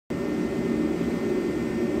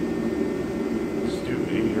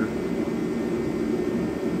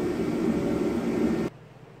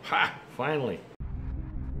Ha! Finally.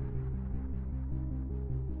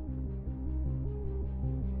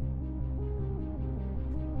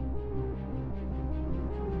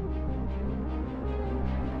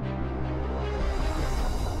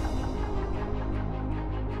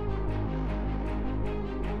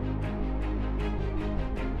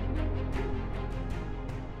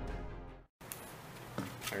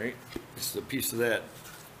 Alright, this is a piece of that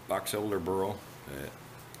box elder burl, that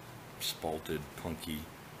Spaulted Punky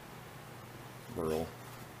burl.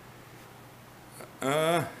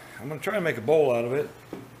 I'm going to try to make a bowl out of it.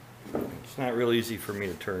 It's not real easy for me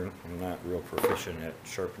to turn. I'm not real proficient at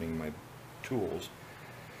sharpening my tools.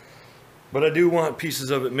 But I do want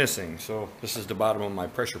pieces of it missing. So this is the bottom of my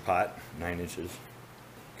pressure pot, 9 inches,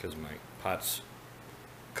 because my pot's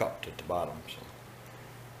cupped at the bottom.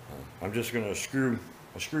 So I'm just going to screw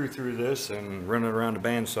through this and run it around a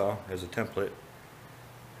bandsaw as a template.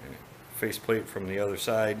 And faceplate from the other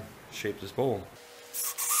side, shape this bowl.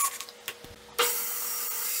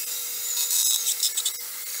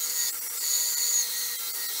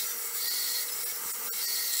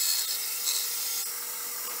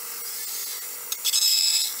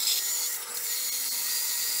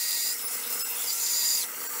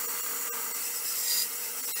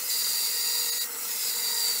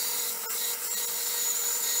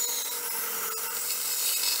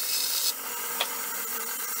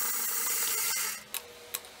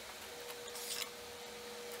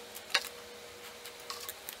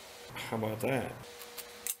 How about that?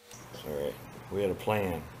 Alright, we had a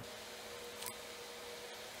plan.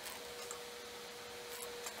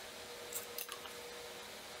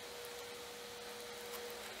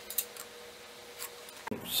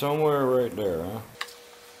 Somewhere right there, huh?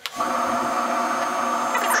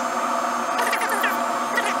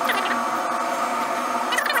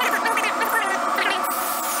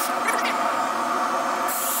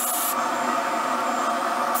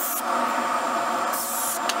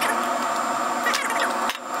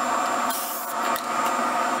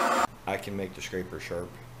 I can make the scraper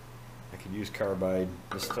sharp. I could use carbide.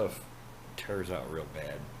 This stuff tears out real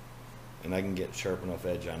bad. And I can get sharp enough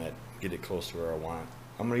edge on it, get it close to where I want.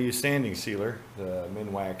 I'm going to use sanding sealer, the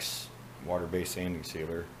Minwax water-based sanding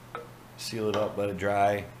sealer. Seal it up, let it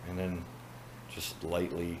dry, and then just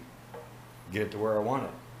lightly get it to where I want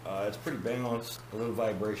it. It's pretty balanced, a little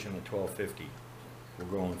vibration at 1250. We're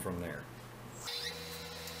going from there.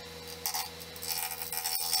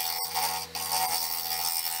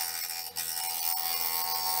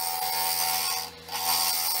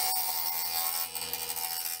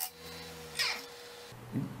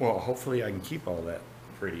 Well, hopefully I can keep all that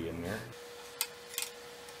pretty in there.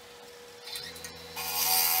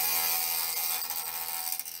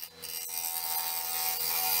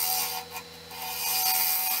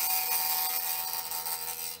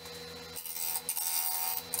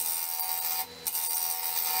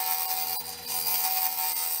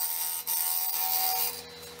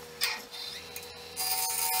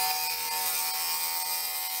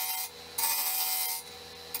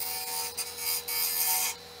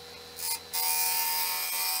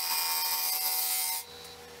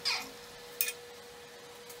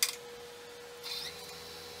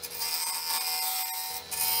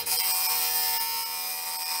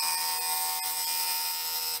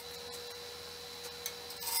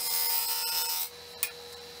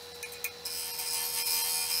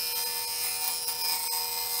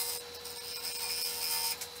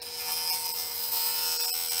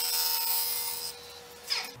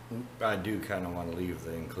 I do kind of want to leave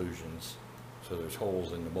the inclusions so there's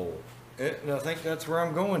holes in the bowl. And I think that's where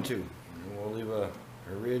I'm going to. We'll leave a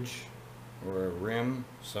ridge or a rim,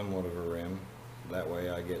 somewhat of a rim. That way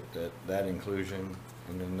I get that inclusion,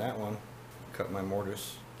 and then that one, cut my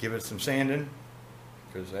mortise. Give it some sanding,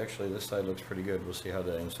 because actually this side looks pretty good. We'll see how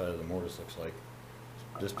the inside of the mortise looks like.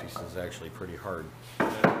 This piece is actually pretty hard.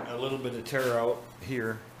 A little bit of tear out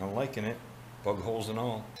here. I'm liking it, bug holes and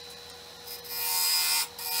all.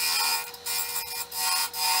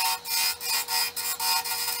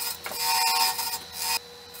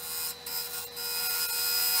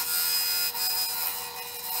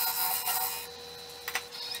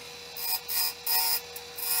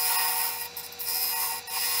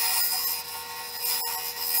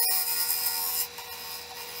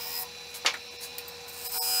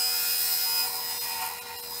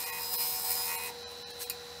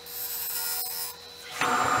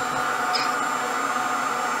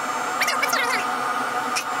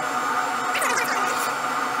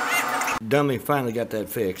 Dummy finally got that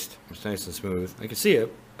fixed. It's nice and smooth. I can see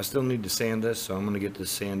it. I still need to sand this, so I'm going to get this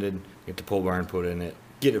sanded, get the pole barn put in it,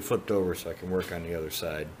 get it flipped over so I can work on the other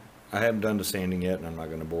side. I haven't done the sanding yet, and I'm not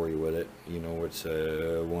going to bore you with it. You know, it's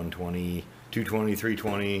a 120, 220,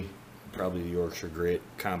 320, probably the Yorkshire grit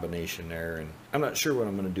combination there, and I'm not sure what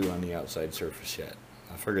I'm going to do on the outside surface yet.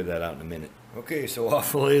 I'll figure that out in a minute. Okay, so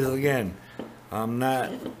off the lathe again. I'm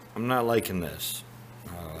not liking this,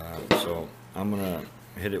 so I'm gonna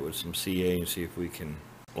hit it with some CA and see if we can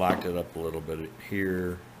lock it up a little bit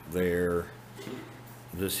here, there,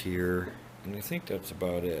 this here, and I think that's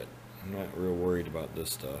about it. I'm not real worried about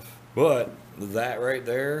this stuff, but that right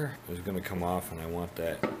there is going to come off, and I want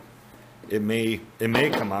that. It may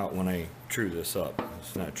come out when I true this up.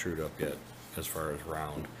 It's not trued up yet as far as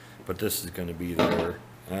round, but this is going to be there.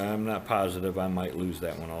 I'm not positive. I might lose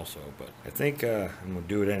that one also, but I think I'm going to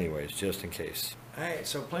do it anyways, just in case. Alright,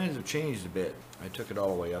 so plans have changed a bit. I took it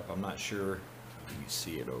all the way up. I'm not sure. You can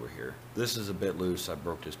see it over here. This is a bit loose. I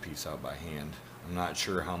broke this piece out by hand. I'm not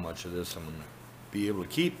sure how much of this I'm going to be able to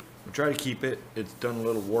keep. I'll try to keep it. It's done a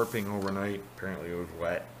little warping overnight. Apparently it was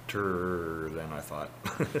wetter than I thought.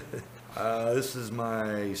 This is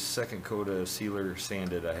my second coat of sealer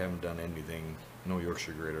sanded. I haven't done anything, no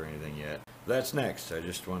Yorkshire grit or anything yet. That's next. I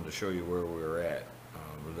just wanted to show you where we were at.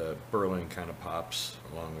 The Burling kind of pops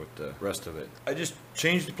along with the rest of it. I just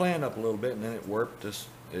changed the plan up a little bit, and then it warped.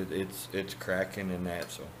 It's cracking in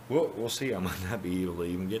that, so we'll see. I might not be able to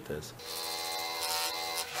even get this.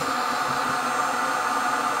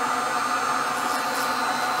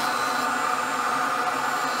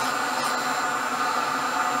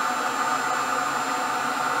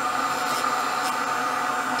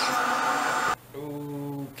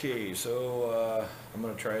 Okay, so I'm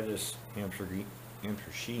gonna try this Hampshire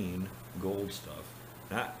Sheen gold stuff.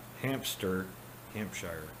 Not Hampshire.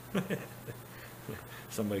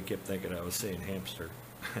 Somebody kept thinking I was saying hamster.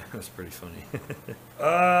 That's pretty funny.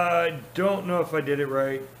 I don't know if I did it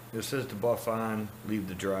right. It says to buff on, leave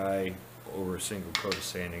to dry over a single coat of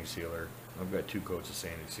sanding sealer. I've got 2 coats of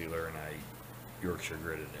sanding sealer, and I Yorkshire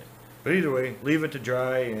gritted it. But either way, leave it to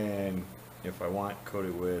dry, and if I want, coat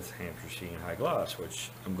it with Hampshire Sheen high gloss, which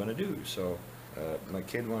I'm gonna do. So my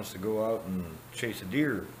kid wants to go out and chase a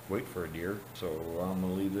deer, wait for a deer, so I'm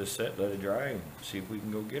gonna leave this set, let it dry, and see if we can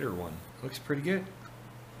go get her one. Looks pretty good.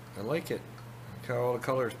 I like it. Look how all the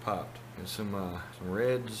colors popped. There's some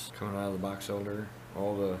reds coming out of the box elder,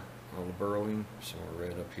 all the burling, some more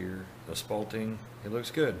red up here, the Spaulting. It looks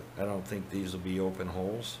good. I don't think these will be open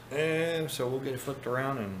holes, and so we'll get it flipped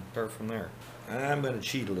around and start from there. I'm gonna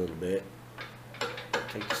cheat a little bit.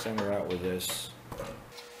 Take the center out with this.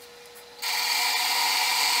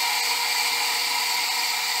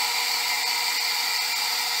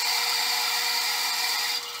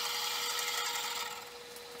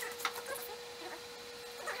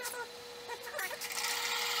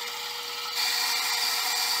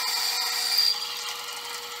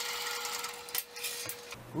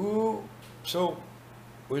 Ooh, so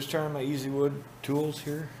was trying my easy wood tools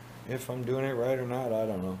here. If I'm doing it right or not, I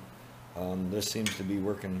don't know. This seems to be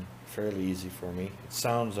working fairly easy for me. It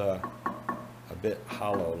sounds a bit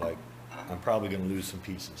hollow, like I'm probably going to lose some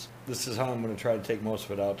pieces. This is how I'm going to try to take most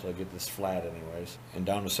of it out till I get this flat anyways. And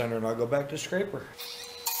down the center, and I'll go back to scraper.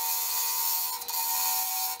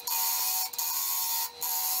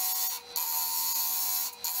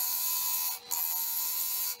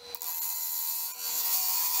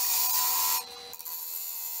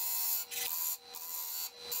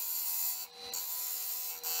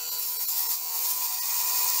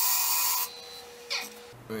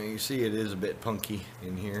 Well, you see it is a bit punky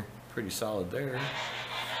in here. Pretty solid there.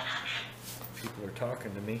 People are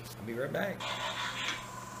talking to me. I'll be right back.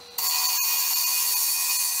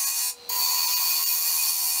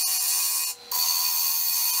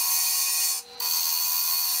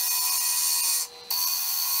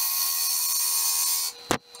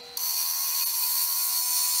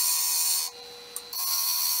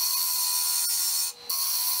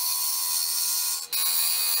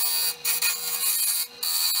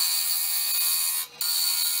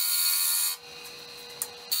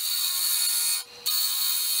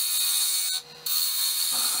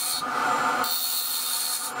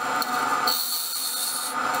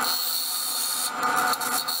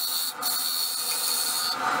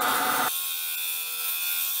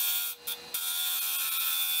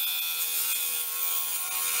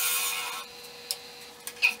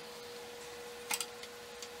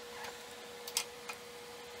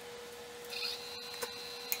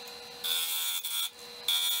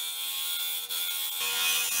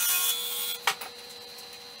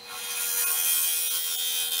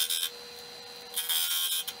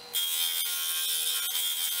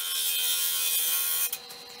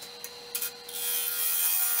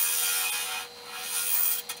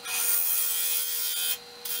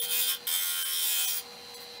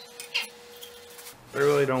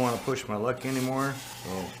 really don't want to push my luck anymore,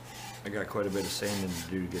 so I got quite a bit of sanding to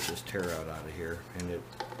do to get this tear out of here, and it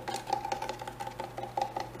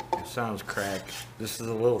sounds cracked. This is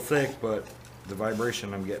a little thick, but the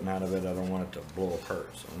vibration I'm getting out of it, I don't want it to blow apart,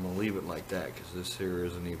 so I'm going to leave it like that because this here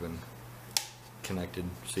isn't even connected,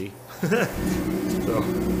 see? So,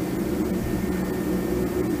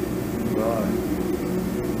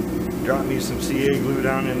 drop me some CA glue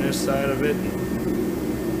down in this side of it and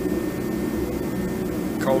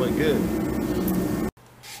call it good.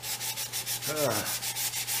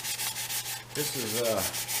 This is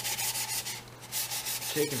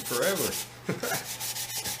taking forever.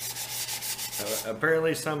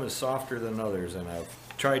 Apparently some is softer than others, and I've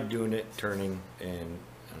tried doing it, turning, and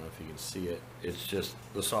I don't know if you can see it. It's just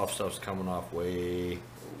the soft stuff's coming off way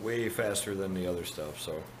faster than the other stuff.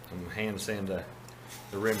 So I'm hand sand the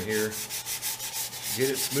rim here, get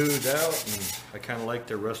it smoothed out, and I kind of like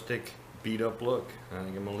the rustic beat up look. I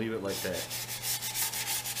think I'm gonna leave it like that.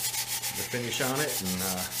 The finish on it and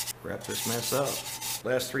wrap this mess up.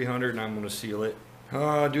 Last 300 and I'm gonna seal it.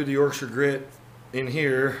 Do the Yorkshire grit in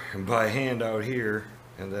here and by hand out here,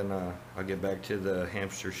 and then I'll get back to the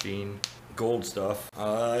Hampshire Sheen gold stuff.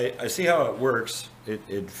 I see how it works.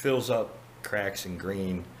 It fills up cracks and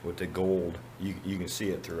green with the gold. You can see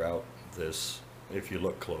it throughout this if you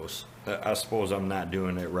look close. I suppose I'm not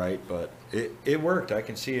doing it right, but it worked. I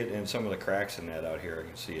can see it in some of the cracks in that out here. I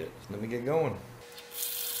can see it. Let me get going.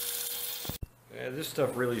 Yeah, this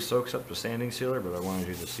stuff really soaks up the sanding sealer, but I wanted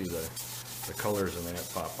you to see the colors in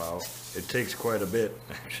that pop out. It takes quite a bit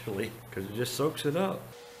actually, because it just soaks it up.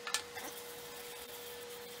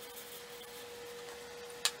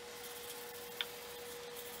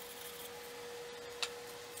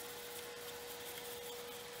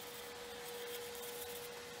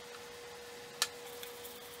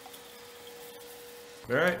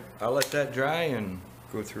 Alright, I'll let that dry and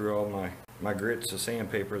go through all my grits of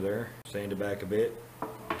sandpaper there, sand it back a bit,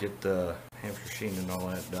 get the Hampshire Sheen and all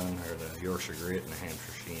that done, or the Yorkshire grit and the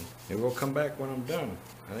Hampshire Sheen. And we'll come back when I'm done.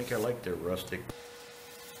 I think I like the rustic.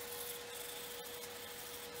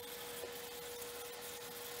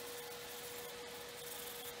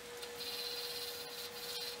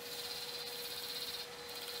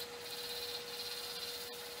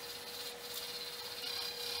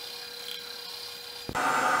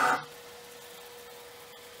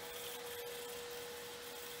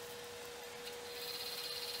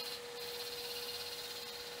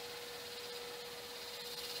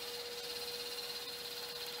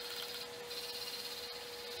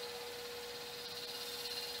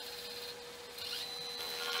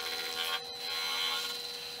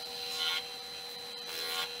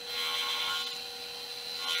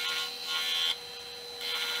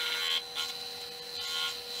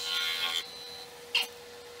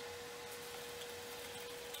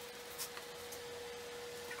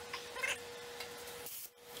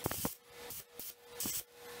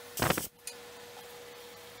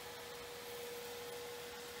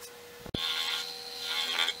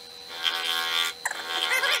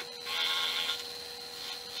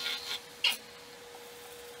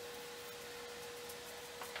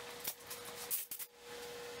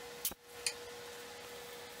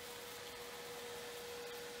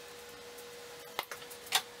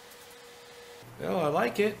 Well, I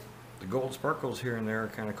like it. The gold sparkles here and there are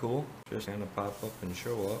kind of cool. Just kind of pop up and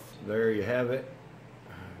show up. There you have it.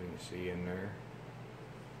 You can see in there.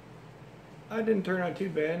 I didn't turn out too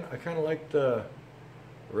bad. I kind of like the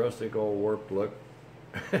rustic old warped look.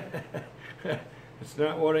 It's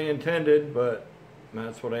not what I intended, but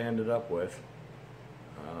that's what I ended up with.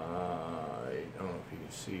 I don't know if you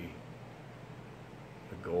can see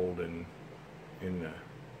the gold in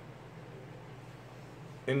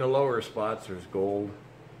the lower spots. There's gold.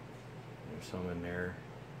 There's some in there,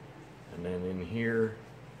 and then in here,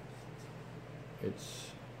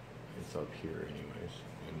 it's up here, anyways.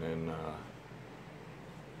 And then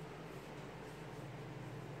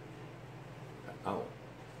out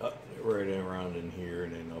right around in here,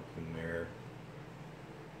 and then up in there.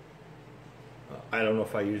 I don't know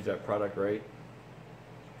if I used that product right.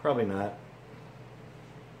 Probably not.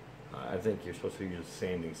 I think you're supposed to use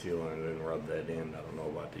sanding sealant and then rub that in. I don't know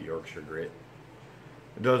about the Yorkshire grit.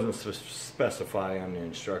 It doesn't specify on the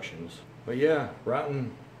instructions. But yeah,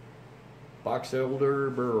 rotten box elder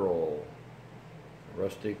Burl.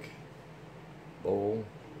 Rustic bowl.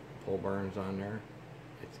 Pole burns on there.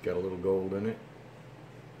 It's got a little gold in it.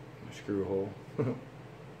 A screw hole.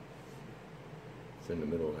 It's in the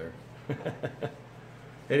middle there.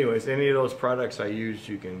 Anyways, any of those products I used,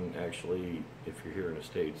 you can actually, if you're here in the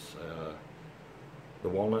States, the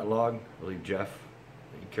walnut log, I believe Jeff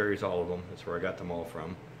He carries all of them. That's where I got them all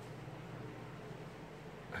from.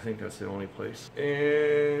 I think that's the only place.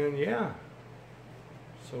 And yeah.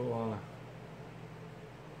 So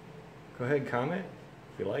go ahead and comment.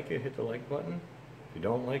 If you like it, hit the like button. If you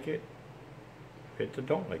don't like it, hit the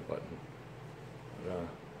don't like button. But,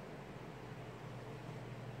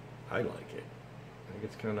 I like it. I think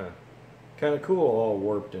it's kind of cool, all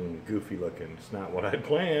warped and goofy looking. It's not what I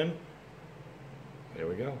planned. There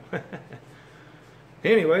we go.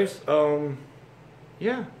 Anyways,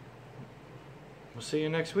 yeah. We'll see you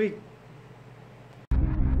next week.